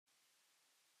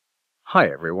Hi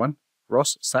everyone,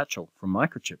 Ross Satchell from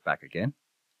Microchip back again.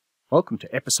 Welcome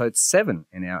to episode 7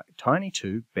 in our Tiny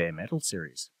 2 bare metal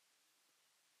series.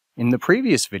 In the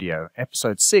previous video,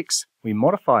 episode 6, we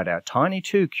modified our Tiny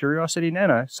 2 Curiosity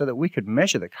Nano so that we could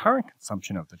measure the current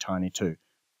consumption of the Tiny 2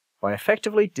 by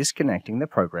effectively disconnecting the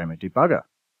Programmer Debugger.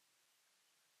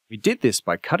 We did this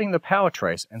by cutting the power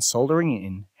trace and soldering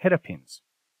in header pins.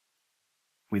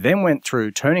 We then went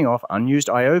through turning off unused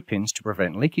I/O pins to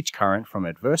prevent leakage current from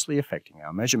adversely affecting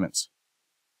our measurements.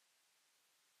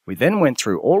 We then went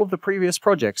through all of the previous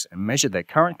projects and measured their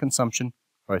current consumption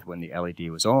both when the LED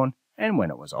was on and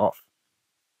when it was off.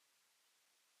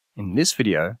 In this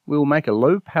video, we will make a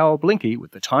low power Blinky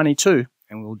with the Tiny 2,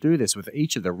 and we'll do this with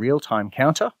each of the real-time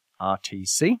counter,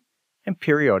 RTC, and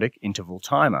periodic interval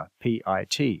timer,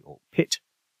 PIT or PIT.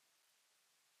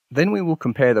 Then we will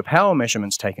compare the power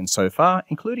measurements taken so far,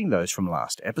 including those from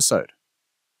last episode.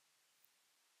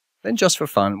 Then just for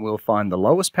fun, we'll find the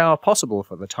lowest power possible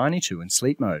for the Tiny 2 in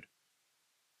sleep mode.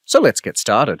 So let's get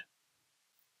started.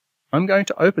 I'm going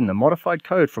to open the modified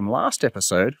code from last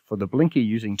episode for the Blinky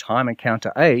using Timer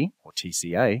Counter A, or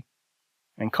TCA,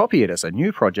 and copy it as a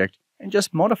new project and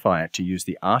just modify it to use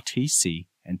the RTC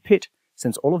and PIT,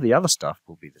 since all of the other stuff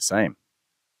will be the same.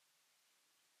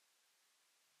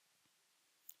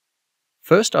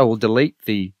 First, I will delete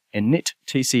the init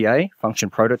TCA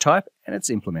function prototype and its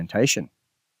implementation.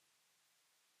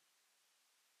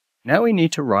 Now we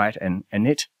need to write an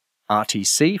init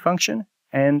RTC function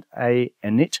and a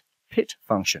init PIT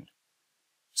function.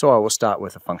 So I will start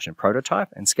with a function prototype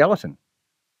and skeleton.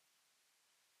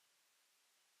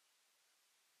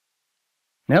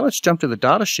 Now let's jump to the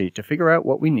datasheet to figure out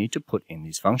what we need to put in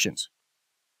these functions.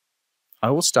 I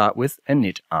will start with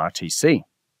init RTC.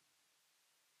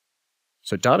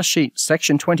 So datasheet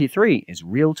section 23 is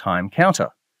real-time counter.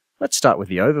 Let's start with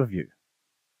the overview.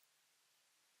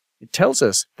 It tells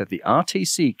us that the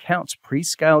RTC counts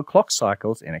pre-scaled clock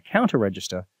cycles in a counter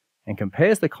register and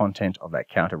compares the content of that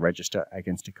counter register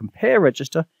against a compare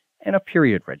register and a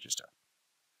period register.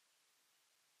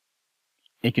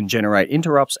 It can generate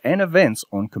interrupts and events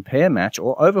on compare, match,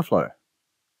 or overflow.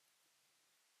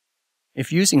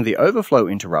 If using the overflow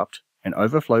interrupt, an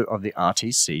overflow of the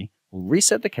RTC will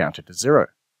reset the counter to 0.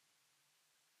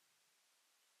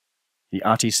 The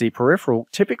RTC peripheral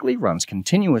typically runs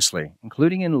continuously,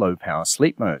 including in low-power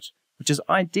sleep modes, which is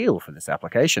ideal for this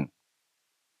application.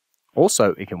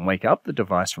 Also, it can wake up the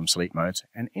device from sleep modes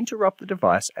and interrupt the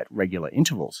device at regular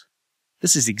intervals.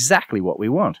 This is exactly what we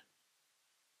want.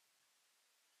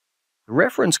 The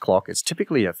reference clock is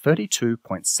typically a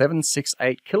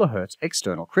 32.768 kHz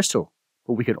external crystal,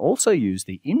 but we can also use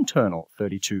the internal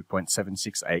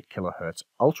 32.768 kHz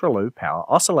ultra-low power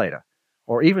oscillator,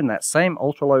 or even that same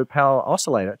ultra-low power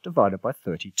oscillator divided by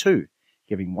 32,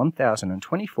 giving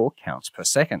 1024 counts per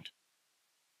second.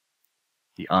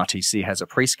 The RTC has a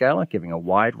prescaler giving a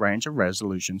wide range of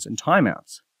resolutions and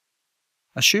timeouts.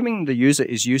 Assuming the user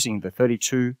is using the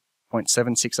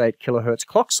 32.768 kHz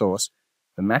clock source,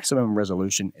 the maximum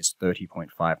resolution is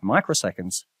 30.5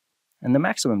 microseconds, and the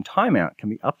maximum timeout can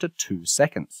be up to 2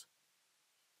 seconds.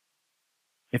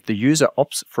 If the user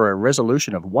opts for a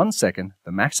resolution of 1 second,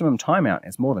 the maximum timeout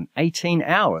is more than 18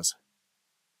 hours.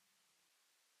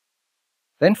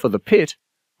 Then for the PIT,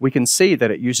 we can see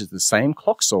that it uses the same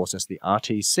clock source as the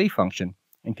RTC function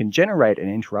and can generate an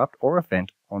interrupt or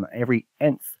event on every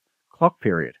nth clock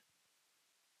period.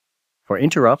 For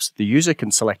interrupts, the user can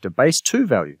select a base 2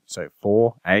 value, so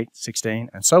 4, 8, 16,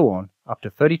 and so on, up to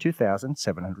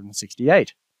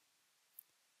 32,768.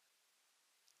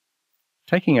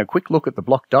 Taking a quick look at the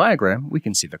block diagram, we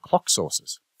can see the clock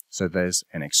sources. So there's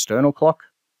an external clock,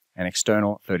 an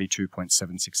external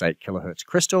 32.768 kHz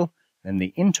crystal, and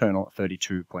the internal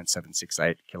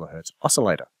 32.768 kHz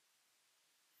oscillator.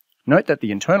 Note that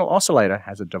the internal oscillator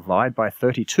has a divide by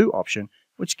 32 option,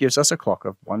 which gives us a clock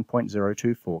of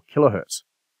 1.024 kHz.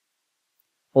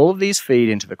 All of these feed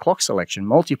into the clock selection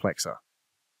multiplexer.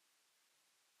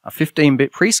 A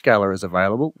 15-bit prescaler is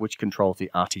available, which controls the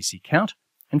RTC count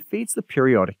and feeds the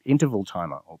periodic interval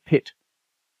timer, or PIT.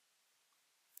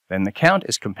 Then the count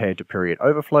is compared to period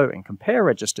overflow and compare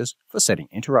registers for setting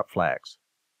interrupt flags.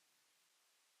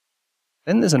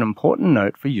 Then there's an important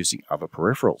note for using other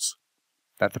peripherals,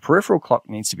 that the peripheral clock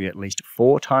needs to be at least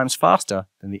 4 times faster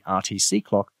than the RTC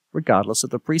clock, regardless of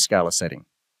the prescaler setting.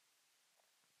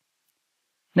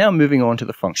 Now moving on to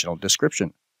the functional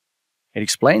description. It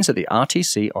explains that the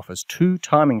RTC offers 2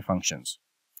 timing functions,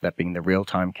 that being the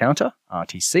real-time counter,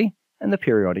 RTC, and the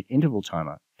periodic interval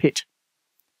timer, PIT.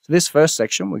 So this first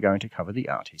section we're going to cover the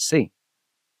RTC.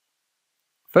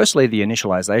 Firstly, the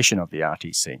initialization of the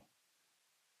RTC.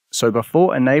 So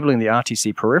before enabling the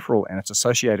RTC peripheral and its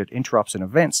associated interrupts and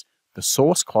events, the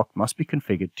source clock must be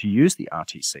configured to use the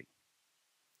RTC.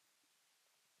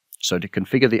 So to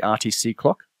configure the RTC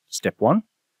clock, step 1,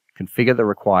 configure the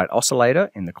required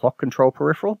oscillator in the clock control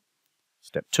peripheral.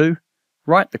 Step 2,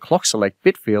 write the clock select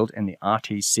bit field in the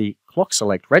RTC clock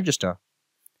select register,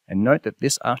 and note that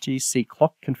this RTC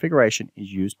clock configuration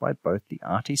is used by both the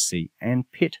RTC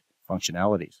and PIT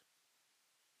functionalities.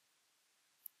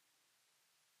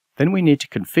 Then we need to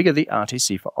configure the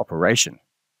RTC for operation.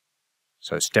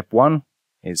 So step 1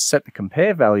 is set the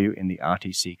compare value in the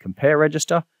RTC compare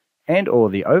register and or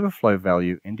the overflow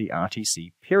value in the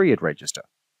RTC period register.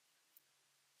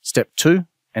 Step 2,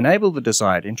 enable the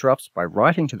desired interrupts by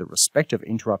writing to the respective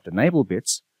interrupt enable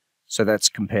bits, so that's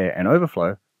compare and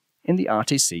overflow, in the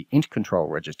RTC int control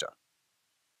register.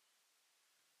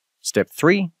 Step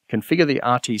 3, configure the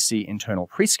RTC internal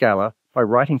prescaler by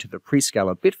writing to the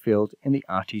prescaler bit field in the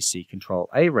RTC control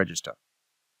A register.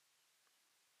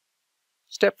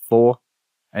 Step 4,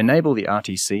 enable the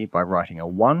RTC by writing a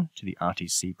 1 to the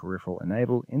RTC peripheral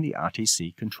enable in the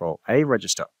RTC control A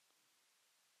register.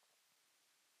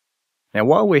 Now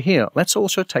while we're here, let's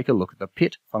also take a look at the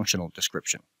PIT functional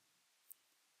description.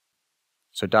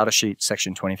 So datasheet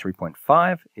section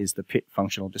 23.5 is the PIT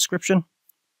functional description.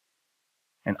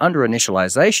 And under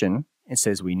initialization, it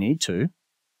says we need to.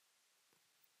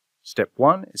 Step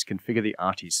 1 is configure the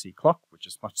RTC clock, which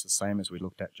is much the same as we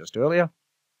looked at just earlier.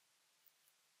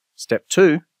 Step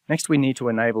 2, next we need to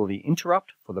enable the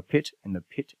interrupt for the PIT in the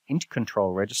PIT int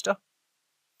control register.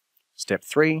 Step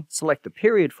 3, select the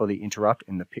period for the interrupt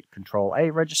in the PIT control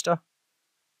A register.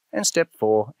 And step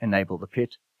 4, enable the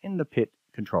PIT in the PIT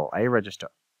control A register.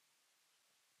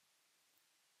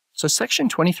 So section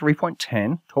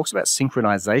 23.10 talks about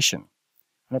synchronization,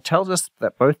 and it tells us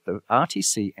that both the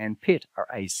RTC and PIT are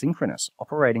asynchronous,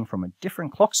 operating from a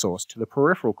different clock source to the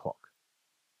peripheral clock.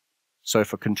 So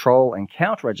for control and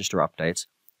count register updates,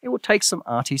 it will take some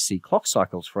RTC clock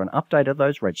cycles for an update of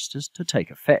those registers to take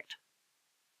effect.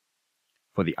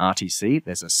 For the RTC,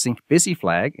 there's a sync busy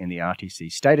flag in the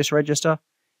RTC status register,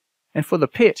 and for the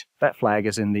PIT, that flag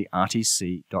is in the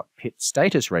RTC.PIT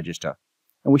status register,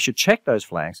 and we should check those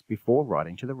flags before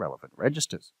writing to the relevant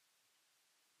registers.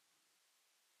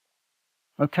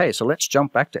 Okay, so let's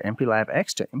jump back to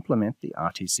MPLAB-X to implement the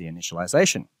RTC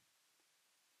initialization.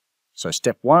 So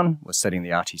step 1 was setting the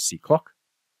RTC clock.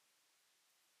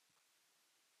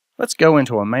 Let's go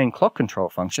into our main clock control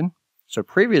function. So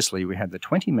previously we had the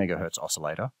 20 MHz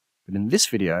oscillator, but in this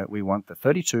video we want the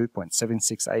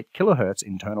 32.768 kHz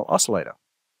internal oscillator.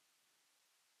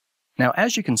 Now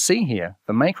as you can see here,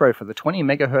 the macro for the 20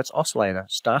 MHz oscillator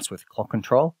starts with clock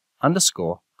control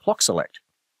 _ clock select.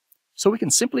 So we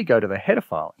can simply go to the header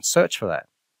file and search for that.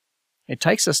 It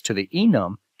takes us to the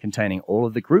enum containing all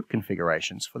of the group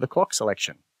configurations for the clock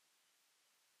selection.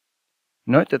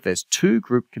 Note that there's 2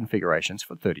 group configurations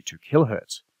for 32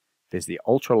 kHz. There's the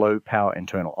ultra-low power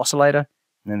internal oscillator,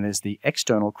 and then there's the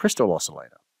external crystal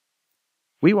oscillator.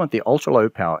 We want the ultra-low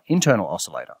power internal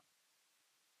oscillator.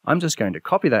 I'm just going to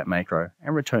copy that macro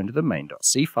and return to the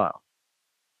main.c file.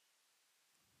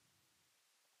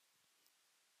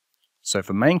 So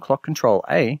for main clock control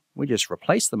A, we just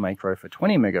replace the macro for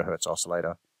 20 MHz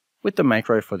oscillator with the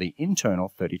macro for the internal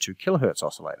 32 kHz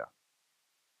oscillator.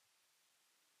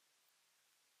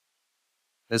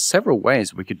 There's several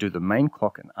ways we could do the main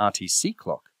clock and RTC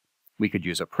clock. We could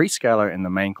use a prescaler in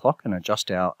the main clock and adjust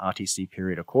our RTC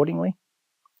period accordingly.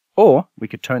 Or we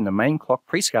could turn the main clock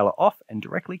prescaler off and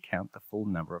directly count the full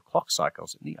number of clock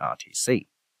cycles in the RTC.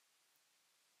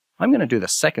 I'm going to do the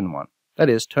second one, that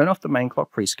is, turn off the main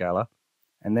clock prescaler,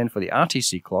 and then for the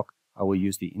RTC clock, I will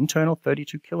use the internal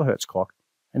 32 kHz clock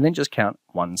and then just count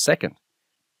 1 second,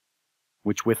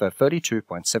 which with a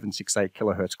 32.768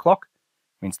 kHz clock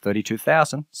means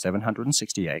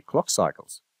 32,768 clock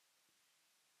cycles.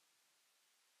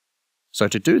 So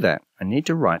to do that, I need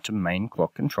to write to main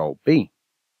clock control B.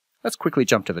 Let's quickly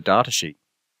jump to the datasheet.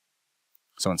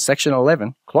 So in section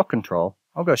 11, clock control,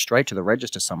 I'll go straight to the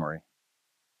register summary.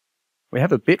 We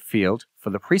have a bit field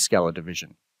for the prescaler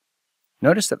division.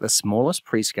 Notice that the smallest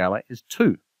prescaler is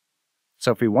 2.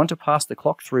 So if we want to pass the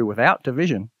clock through without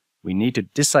division, we need to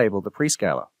disable the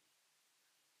prescaler.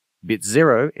 Bit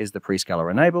 0 is the prescaler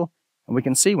enable, and we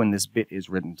can see when this bit is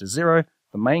written to 0,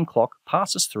 the main clock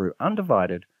passes through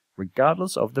undivided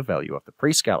regardless of the value of the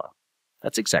prescaler.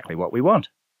 That's exactly what we want.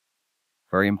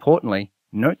 Very importantly,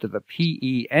 note that the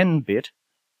PEN bit,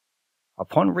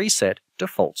 upon reset,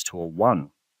 defaults to a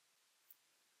 1.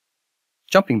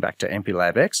 Jumping back to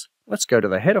MPLAB-X, let's go to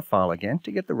the header file again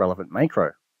to get the relevant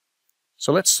macro.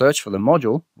 So let's search for the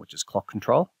module, which is clock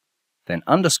control, then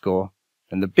underscore,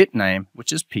 then the bit name,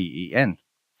 which is PEN.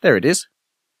 There it is.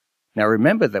 Now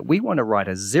remember that we want to write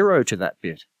a 0 to that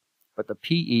bit, but the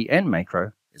PEN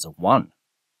macro is a 1.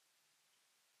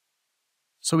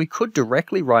 So we could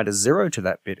directly write a 0 to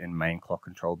that bit in main clock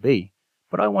control B,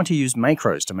 but I want to use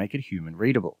macros to make it human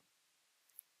readable.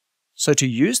 So to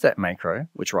use that macro,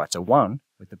 which writes a 1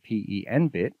 with the PEN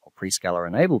bit or prescaler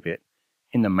enable bit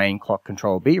in the main clock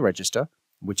control B register,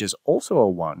 which is also a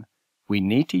 1, we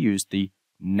need to use the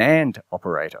NAND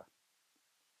operator.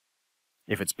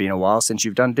 If it's been a while since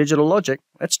you've done digital logic,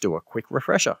 let's do a quick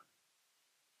refresher.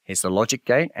 Here's the logic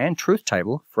gate and truth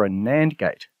table for a NAND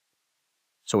gate.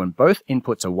 So when both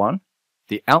inputs are 1,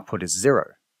 the output is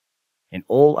 0. In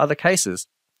all other cases,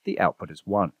 the output is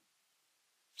 1.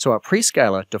 So our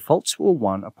prescaler defaults to a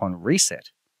 1 upon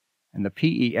reset, and the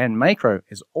PEN macro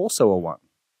is also a 1.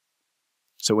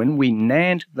 So when we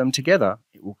NAND them together,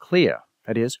 it will clear,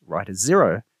 that is, write a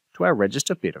 0 to our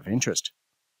register bit of interest.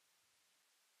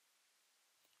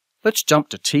 Let's jump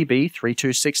to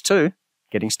TB3262,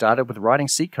 getting started with writing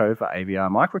C code for AVR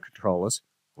microcontrollers,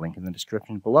 link in the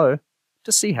description below,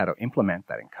 to see how to implement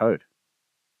that in code.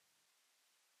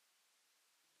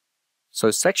 So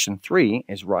section 3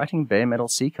 is writing bare metal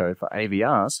C code for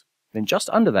AVRs, then just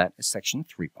under that is section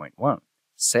 3.1,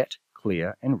 set,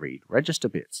 clear, and read register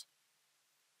bits.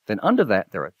 Then under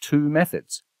that there are two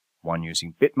methods, one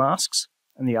using bit masks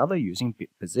and the other using bit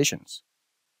positions.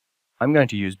 I'm going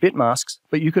to use bit masks,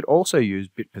 but you could also use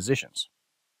bit positions.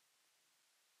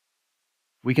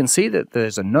 We can see that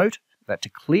there's a note that to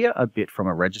clear a bit from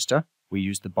a register, we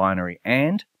use the binary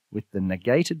AND with the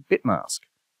negated bit mask.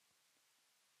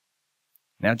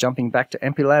 Now jumping back to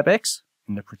MPLAB X,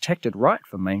 in the protected write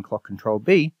for main clock control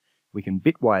B, we can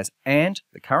bitwise AND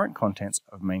the current contents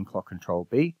of main clock control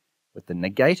B with the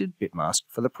negated bit mask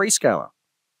for the prescaler.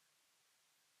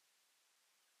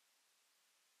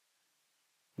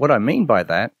 What I mean by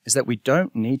that is that we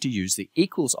don't need to use the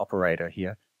equals operator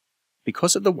here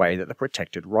because of the way that the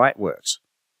protected write works.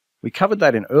 We covered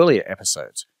that in earlier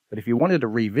episodes, but if you wanted to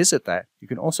revisit that, you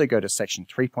can also go to section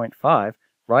 3.5,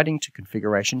 Writing to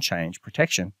Configuration Change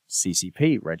Protection,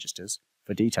 CCP registers,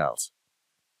 for details.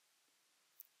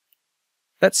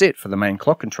 That's it for the main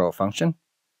clock control function.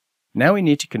 Now we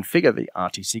need to configure the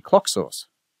RTC clock source.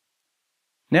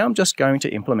 Now I'm just going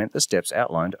to implement the steps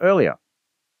outlined earlier.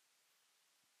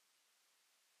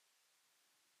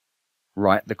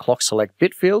 Write the clock select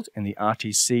bit field in the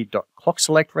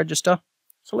RTC.clockselect register.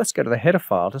 So let's go to the header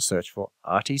file to search for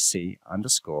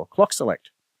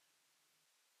RTC_clockselect.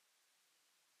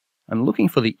 I'm looking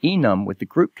for the enum with the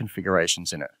group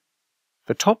configurations in it.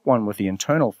 The top one with the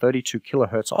internal 32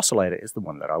 kHz oscillator is the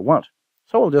one that I want,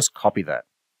 so I'll just copy that.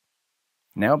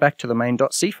 Now back to the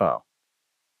main.c file.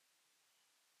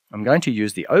 I'm going to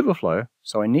use the overflow,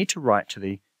 so I need to write to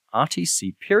the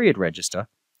RTC period register,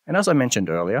 and as I mentioned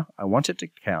earlier, I want it to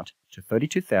count to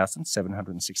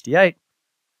 32,768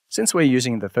 since we're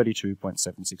using the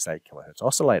 32.768 kHz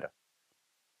oscillator.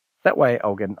 That way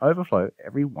I'll get an overflow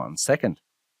every 1 second.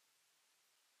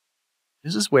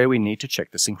 This is where we need to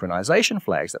check the synchronization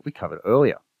flags that we covered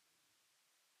earlier.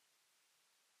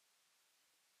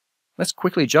 Let's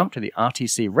quickly jump to the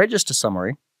RTC register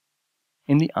summary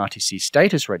in the RTC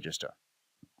status register.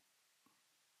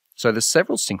 So there's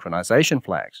several synchronization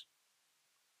flags.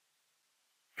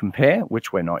 Compare,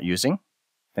 which we're not using,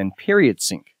 then period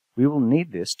sync. We will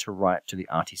need this to write to the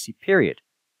RTC period.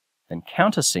 Then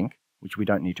countersync, which we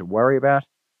don't need to worry about,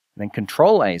 then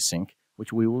control async,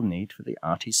 which we will need for the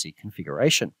RTC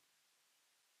configuration.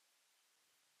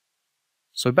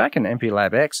 So back in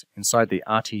MPLAB X, inside the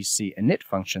RTC init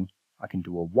function, I can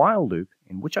do a while loop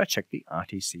in which I check the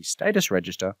RTC status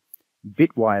register,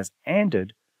 bitwise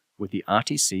ANDed with the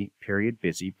RTC period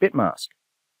busy bit mask.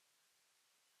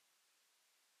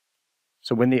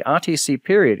 So when the RTC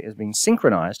period is being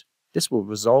synchronized, this will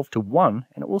resolve to 1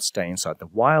 and it will stay inside the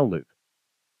while loop.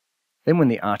 Then when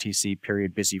the RTC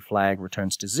period busy flag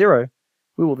returns to 0,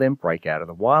 we will then break out of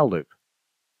the while loop.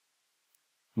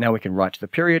 Now we can write to the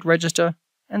period register,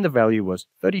 and the value was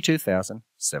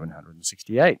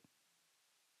 32,768.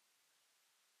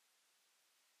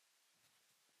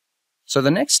 So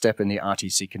the next step in the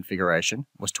RTC configuration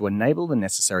was to enable the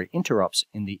necessary interrupts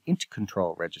in the int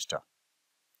control register.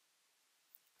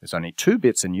 There's only 2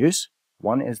 bits in use.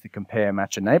 One is the compare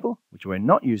match enable, which we're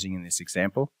not using in this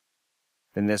example.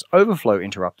 Then there's overflow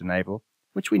interrupt enable,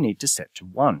 which we need to set to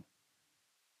 1.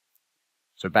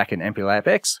 So back in MPLAB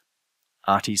X,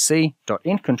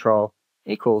 RTC.intControl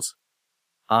equals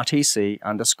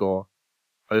RTC_OVF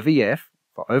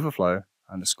for overflow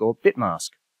 _bitmask.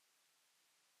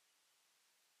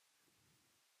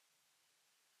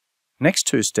 Next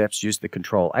two steps use the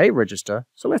Control A register,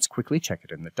 so let's quickly check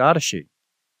it in the datasheet.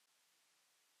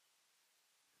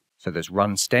 So there's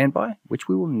run standby, which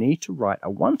we will need to write a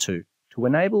 1 to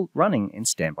enable running in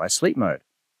standby sleep mode.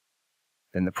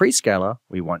 Then the prescaler,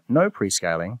 we want no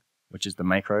prescaling, which is the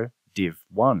macro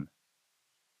div1.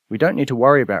 We don't need to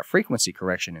worry about frequency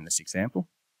correction in this example.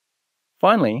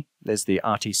 Finally, there's the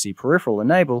RTC peripheral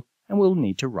enable, and we'll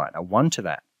need to write a 1 to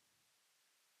that.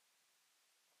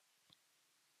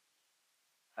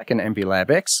 Like an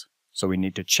MPLAB-X, so we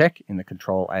need to check in the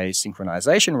Control A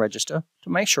synchronization register to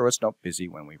make sure it's not busy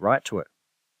when we write to it.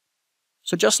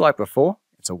 So just like before,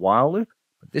 it's a while loop,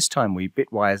 but this time we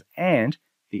bitwise AND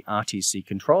the RTC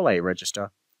Control A register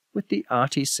with the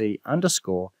RTC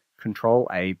underscore Control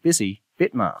A busy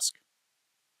bit mask.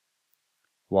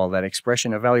 While that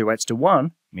expression evaluates to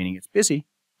 1, meaning it's busy,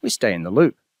 we stay in the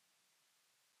loop.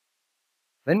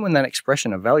 Then when that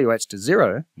expression evaluates to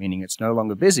 0, meaning it's no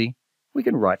longer busy, we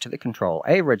can write to the Control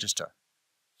A register.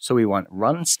 So we want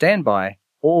run standby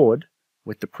ORed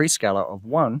with the prescaler of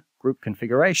 1 group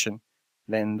configuration,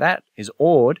 then that is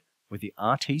ORed with the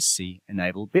RTC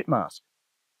enable bit mask.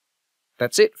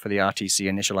 That's it for the RTC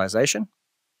initialization.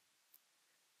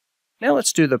 Now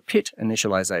let's do the PIT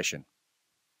initialization.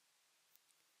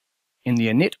 In the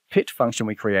init PIT function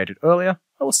we created earlier,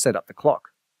 I will set up the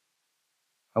clock.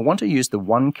 I want to use the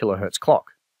 1 kHz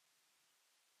clock.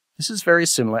 This is very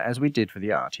similar as we did for the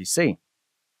RTC.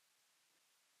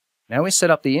 Now we set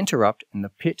up the interrupt in the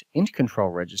PIT int control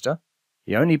register.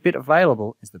 The only bit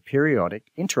available is the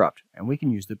periodic interrupt, and we can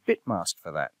use the bit mask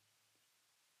for that.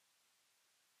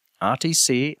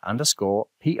 RTC underscore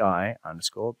PI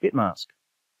underscore bit mask.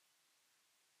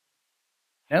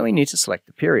 Now we need to select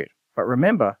the period, but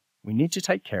remember, we need to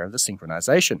take care of the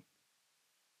synchronization.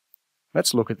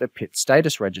 Let's look at the PIT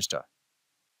status register.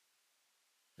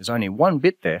 There's only one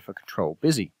bit there for control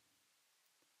busy.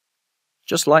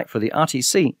 Just like for the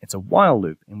RTC, it's a while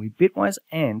loop, and we bitwise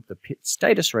AND the PIT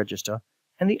status register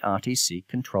and the RTC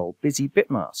control busy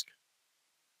bit mask.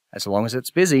 As long as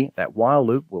it's busy, that while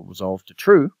loop will resolve to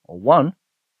true, or 1,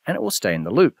 and it will stay in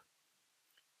the loop.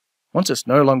 Once it's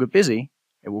no longer busy,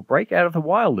 it will break out of the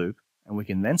while loop, and we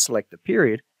can then select the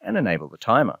period and enable the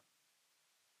timer.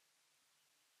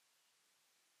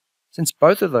 Since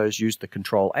both of those use the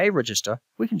Control A register,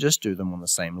 we can just do them on the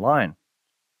same line.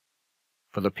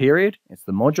 For the period, it's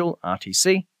the module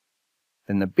RTC,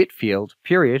 then the bit field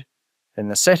period, then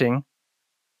the setting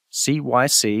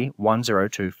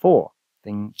CYC1024,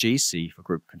 then GC for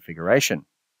group configuration.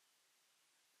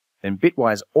 Then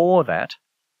bitwise OR that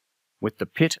with the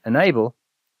PIT enable,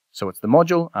 so it's the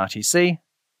module RTC,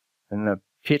 then the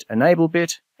PIT enable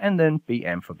bit, and then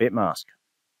BM for bit mask.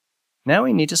 Now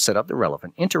we need to set up the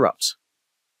relevant interrupts.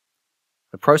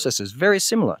 The process is very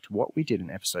similar to what we did in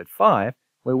episode 5,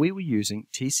 where we were using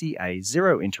TCA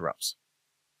 0 interrupts.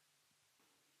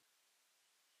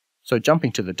 So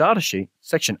jumping to the datasheet,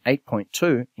 section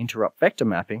 8.2, interrupt vector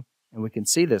mapping, and we can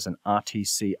see there's an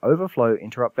RTC overflow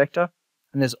interrupt vector,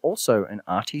 and there's also an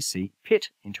RTC PIT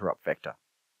interrupt vector.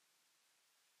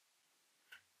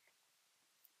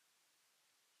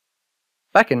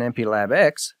 Back in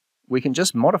MPLAB-X, we can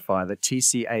just modify the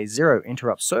TCA 0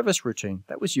 interrupt service routine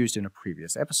that was used in a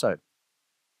previous episode.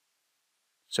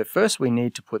 So first we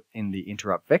need to put in the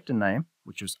interrupt vector name,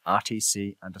 which was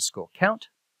RTC underscore count,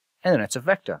 and then it's a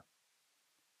vector.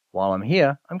 While I'm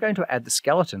here, I'm going to add the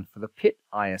skeleton for the PIT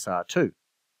ISR too.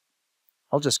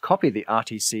 I'll just copy the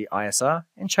RTC ISR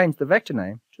and change the vector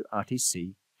name to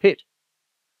RTC PIT.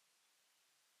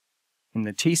 In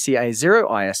the TCA 0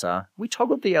 ISR, we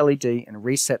toggled the LED and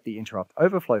reset the interrupt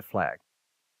overflow flag.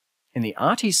 In the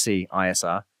RTC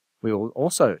ISR, we will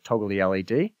also toggle the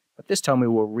LED, but this time we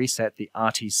will reset the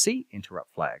RTC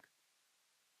interrupt flag.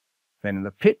 Then in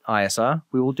the PIT ISR,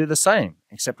 we will do the same,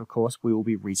 except of course we will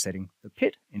be resetting the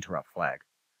PIT interrupt flag.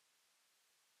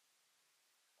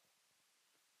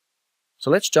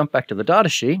 So let's jump back to the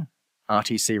datasheet,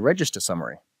 RTC register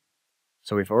summary.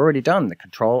 So we've already done the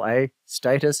Control A,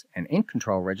 status, and int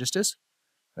control registers.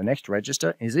 The next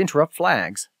register is interrupt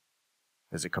flags.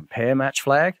 There's a compare match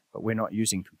flag, but we're not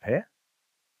using compare.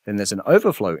 Then there's an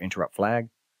overflow interrupt flag,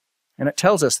 and it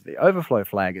tells us that the overflow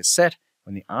flag is set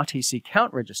when the RTC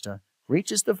count register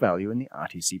reaches the value in the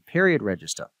RTC period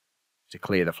register. To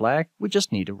clear the flag, we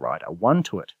just need to write a 1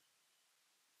 to it.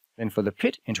 Then for the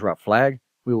PIT interrupt flag,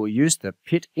 we will use the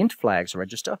PIT int flags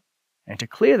register, and to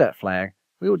clear that flag,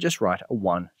 we will just write a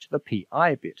 1 to the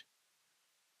PI bit.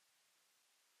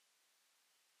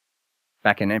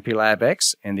 Back in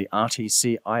MPLAB-X and the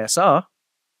RTC ISR,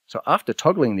 so after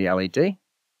toggling the LED,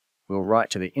 we'll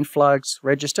write to the int flags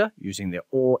register using the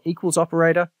OR equals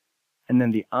operator, and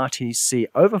then the RTC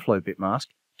overflow bit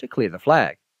mask to clear the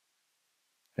flag.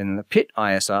 Then in the PIT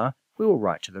ISR, we will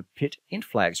write to the PIT int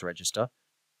flags register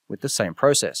with the same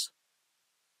process.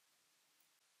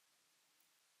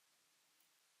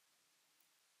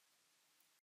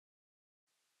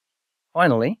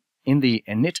 Finally, in the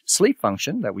init sleep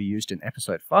function that we used in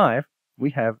episode 5, we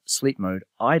have sleep mode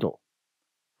idle.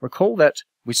 Recall that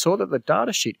we saw that the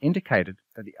datasheet indicated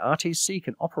that the RTC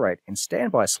can operate in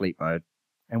standby sleep mode,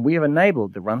 and we have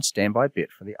enabled the run standby bit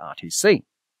for the RTC.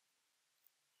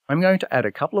 I'm going to add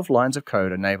a couple of lines of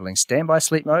code enabling standby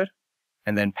sleep mode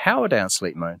and then power down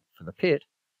sleep mode for the PIT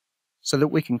so that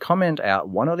we can comment out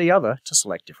one or the other to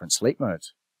select different sleep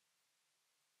modes.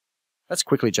 Let's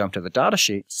quickly jump to the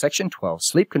datasheet, section 12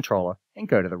 sleep controller, and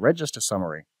go to the register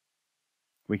summary.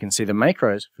 We can see the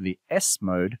macros for the S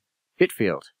mode bit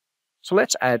field. So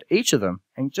let's add each of them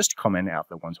and just comment out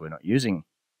the ones we're not using.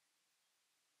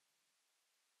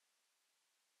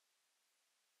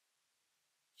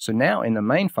 So now in the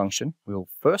main function, we'll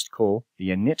first call the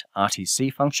init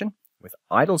RTC function with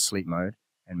idle sleep mode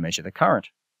and measure the current.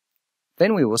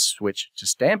 Then we will switch to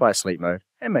standby sleep mode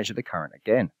and measure the current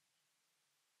again.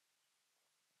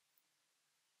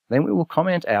 Then we will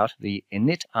comment out the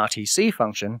init RTC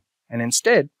function and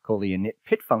instead call the init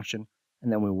PIT function,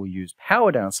 and then we will use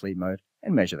power down sleep mode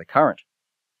and measure the current.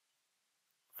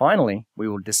 Finally, we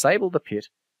will disable the PIT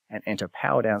and enter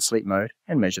power down sleep mode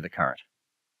and measure the current.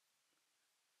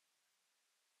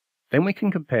 Then we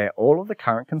can compare all of the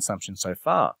current consumption so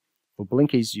far for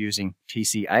Blinky's using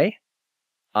TCA,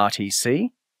 RTC,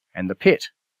 and the PIT.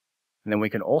 And then we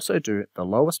can also do the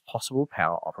lowest possible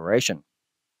power operation.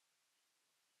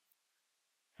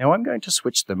 Now I'm going to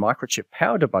switch the microchip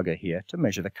Power Debugger here to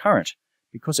measure the current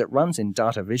because it runs in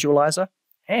Data Visualizer,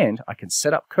 and I can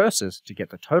set up cursors to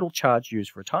get the total charge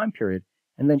used for a time period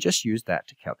and then just use that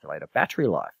to calculate a battery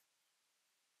life.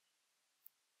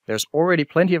 There's already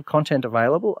plenty of content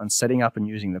available on setting up and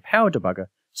using the Power Debugger,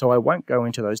 so I won't go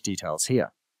into those details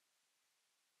here.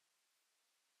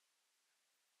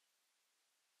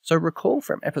 So recall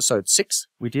from episode 6,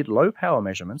 we did low power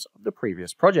measurements of the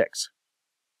previous projects.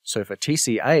 So for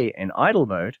TCA in idle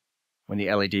mode, when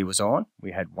the LED was on,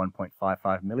 we had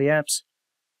 1.55 milliamps,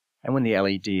 and when the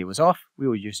LED was off, we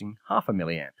were using half a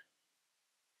milliamp.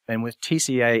 Then with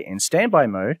TCA in standby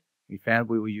mode, we found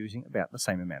we were using about the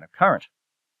same amount of current.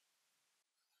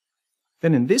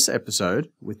 Then in this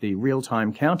episode, with the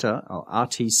real-time counter, or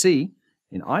RTC,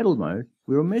 in idle mode,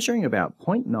 we were measuring about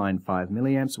 0.95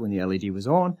 milliamps when the LED was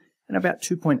on, and about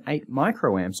 2.8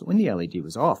 microamps when the LED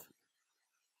was off.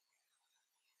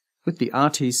 With the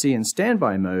RTC in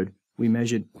standby mode, we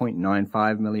measured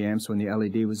 0.95 milliamps when the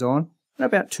LED was on, and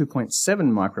about 2.7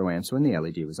 microamps when the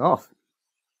LED was off.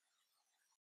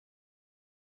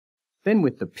 Then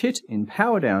with the PIT in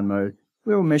power down mode,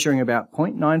 we were measuring about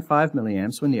 0.95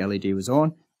 milliamps when the LED was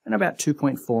on, and about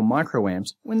 2.4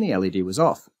 microamps when the LED was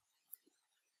off.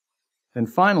 Then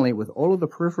finally, with all of the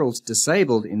peripherals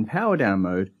disabled in power down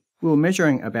mode, we were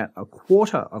measuring about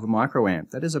 1/4 of a microamp,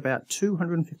 that is about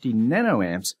 250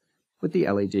 nanoamps, with the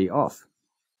LED off.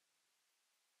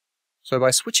 So by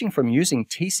switching from using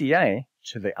TCA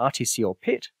to the RTC or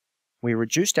PIT, we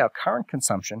reduced our current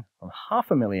consumption from half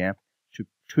a milliamp to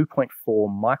 2.4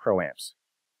 microamps.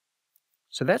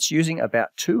 So that's using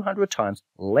about 200 times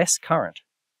less current.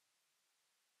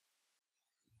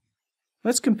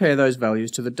 Let's compare those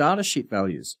values to the datasheet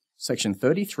values, section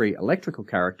 33 electrical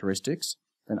characteristics,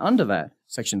 then under that,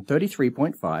 section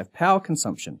 33.5 power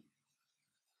consumption.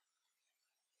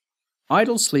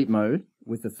 Idle sleep mode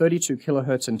with the 32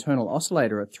 kHz internal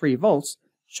oscillator at 3 volts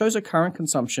shows a current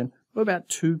consumption of about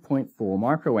 2.4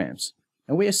 microamps,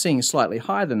 and we are seeing slightly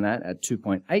higher than that at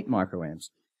 2.8 microamps,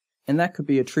 and that could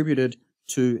be attributed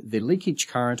to the leakage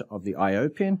current of the I/O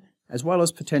pin, as well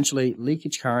as potentially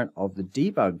leakage current of the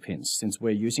debug pins, since we're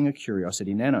using a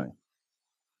Curiosity Nano.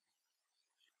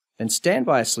 Then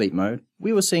standby sleep mode,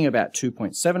 we were seeing about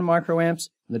 2.7 microamps,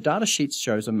 and the datasheet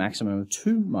shows a maximum of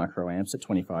 2 microamps at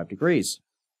 25 degrees.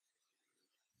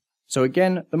 So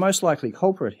again, the most likely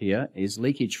culprit here is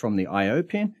leakage from the I/O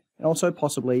pin, and also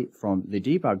possibly from the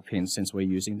debug pin, since we're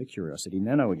using the Curiosity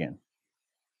Nano again.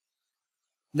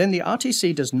 Then the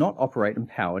RTC does not operate in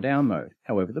power down mode,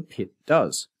 however the PIT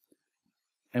does.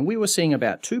 And we were seeing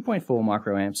about 2.4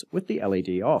 microamps with the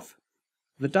LED off.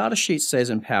 The datasheet says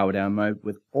in power down mode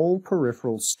with all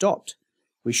peripherals stopped,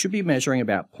 we should be measuring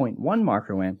about 0.1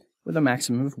 microamp with a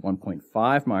maximum of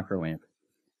 1.5 microamp.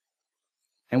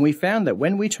 And we found that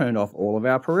when we turned off all of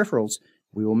our peripherals,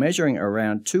 we were measuring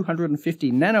around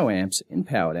 250 nanoamps in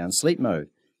power down sleep mode,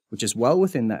 which is well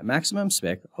within that maximum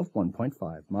spec of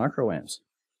 1.5 microamps.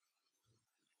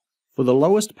 For the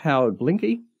lowest powered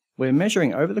Blinky, we're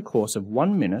measuring over the course of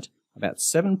 1 minute about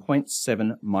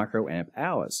 7.7 microamp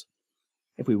hours.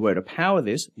 If we were to power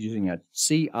this using a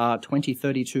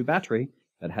CR2032 battery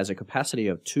that has a capacity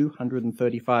of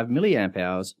 235 milliamp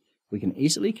hours, we can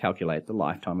easily calculate the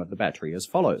lifetime of the battery as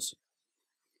follows.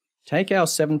 Take our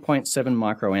 7.7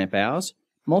 microamp hours,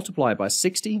 multiply by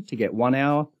 60 to get 1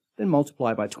 hour, then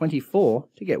multiply by 24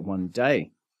 to get 1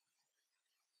 day.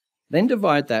 Then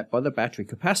divide that by the battery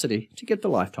capacity to get the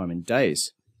lifetime in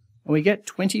days, and we get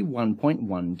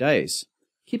 21.1 days,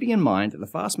 keeping in mind that the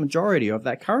vast majority of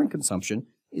that current consumption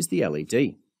is the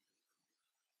LED.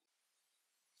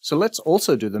 So let's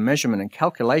also do the measurement and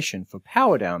calculation for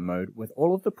power down mode with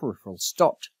all of the peripherals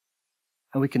stopped.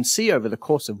 And we can see over the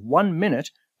course of 1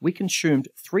 minute, we consumed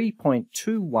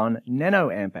 3.21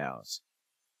 nanoamp hours.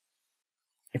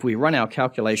 If we run our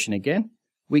calculation again,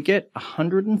 we get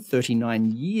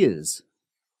 139 years.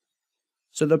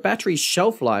 So the battery's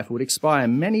shelf life would expire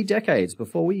many decades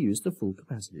before we use the full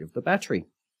capacity of the battery.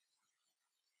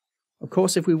 Of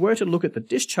course, if we were to look at the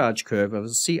discharge curve of a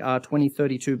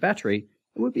CR2032 battery,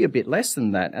 it would be a bit less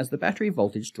than that as the battery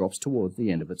voltage drops towards the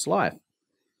end of its life.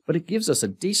 But it gives us a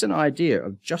decent idea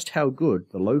of just how good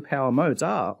the low power modes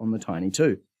are on the Tiny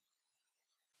 2.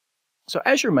 So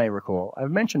as you may recall,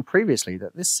 I've mentioned previously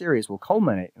that this series will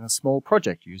culminate in a small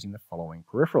project using the following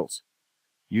peripherals: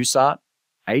 USART,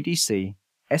 ADC,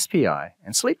 SPI,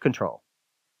 and sleep control.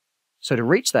 So to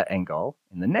reach that end goal,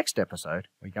 in the next episode,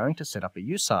 we're going to set up a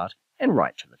USART and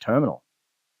write to the terminal.